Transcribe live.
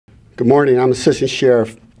Good morning. I'm Assistant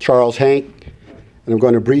Sheriff Charles Hank, and I'm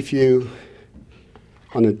going to brief you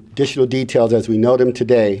on additional details as we know them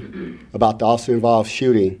today about the officer-involved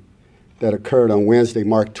shooting that occurred on Wednesday,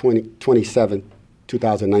 March 27,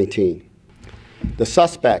 2019. The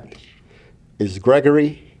suspect is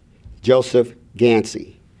Gregory Joseph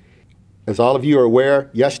Ganci. As all of you are aware,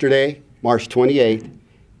 yesterday, March 28th,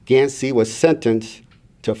 Ganci was sentenced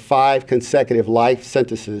to 5 consecutive life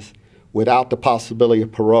sentences without the possibility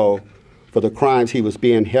of parole for the crimes he was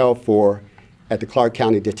being held for at the Clark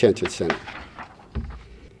County Detention Center.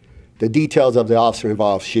 The details of the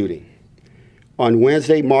officer-involved shooting. On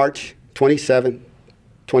Wednesday, March 27,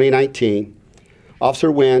 2019,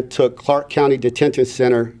 Officer Wynn took Clark County Detention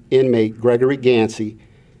Center inmate Gregory Ganci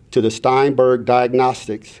to the Steinberg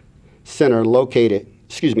Diagnostics Center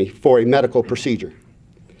for a medical procedure.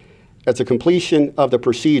 At the completion of the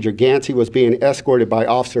procedure, Ganci was being escorted by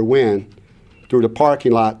Officer Wynn through the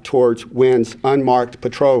parking lot towards Wynn's unmarked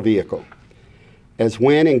patrol vehicle. As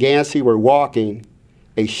Wynn and Ganci were walking,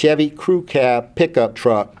 a Chevy crew cab pickup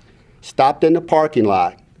truck stopped in the parking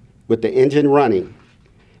lot with the engine running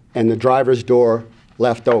and the driver's door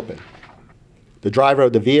left open. The driver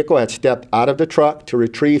of the vehicle had stepped out of the truck to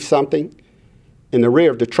retrieve something in the rear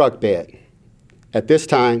of the truck bed. At this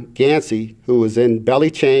time, Ganci, who was in belly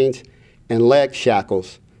chains and leg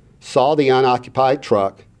shackles, saw the unoccupied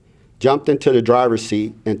truck, jumped into the driver's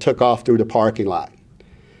seat, and took off through the parking lot.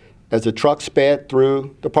 As the truck sped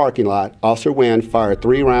through the parking lot, Officer Wynn fired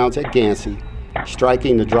 3 rounds at Ganci,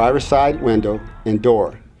 striking the driver's side window and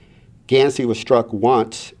door. Ganci was struck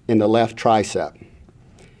once in the left tricep.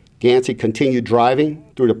 Ganci continued driving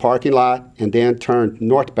through the parking lot and then turned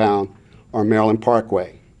northbound on Maryland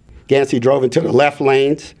Parkway. Ganci drove into the left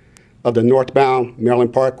lanes of the northbound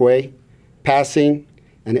Maryland Parkway, passing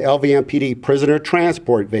an LVMPD prisoner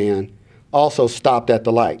transport van, also stopped at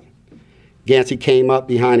the light. Ganci came up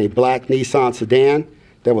behind a black Nissan sedan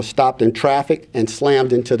that was stopped in traffic and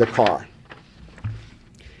slammed into the car.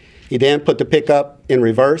 He then put the pickup in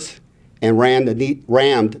reverse and rammed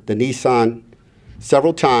the Nissan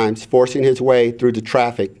several times, forcing his way through the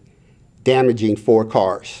traffic, damaging 4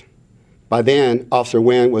 cars. By then, Officer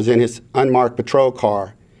Wynn was in his unmarked patrol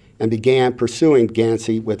car and began pursuing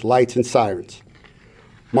Ganci with lights and sirens.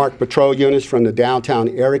 Marked patrol units from the Downtown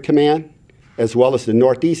Area Command, as well as the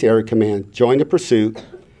Northeast Area Command, joined the pursuit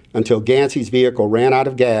until Ganci's vehicle ran out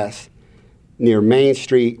of gas near Main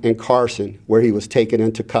Street in Carson, where he was taken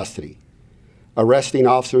into custody. Arresting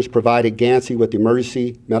officers provided Ganci with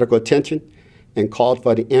emergency medical attention and called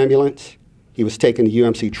for the ambulance. He was taken to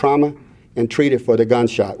UMC Trauma and treated for the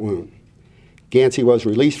gunshot wound. Ganci was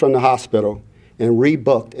released from the hospital and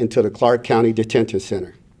rebooked into the Clark County Detention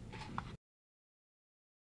Center.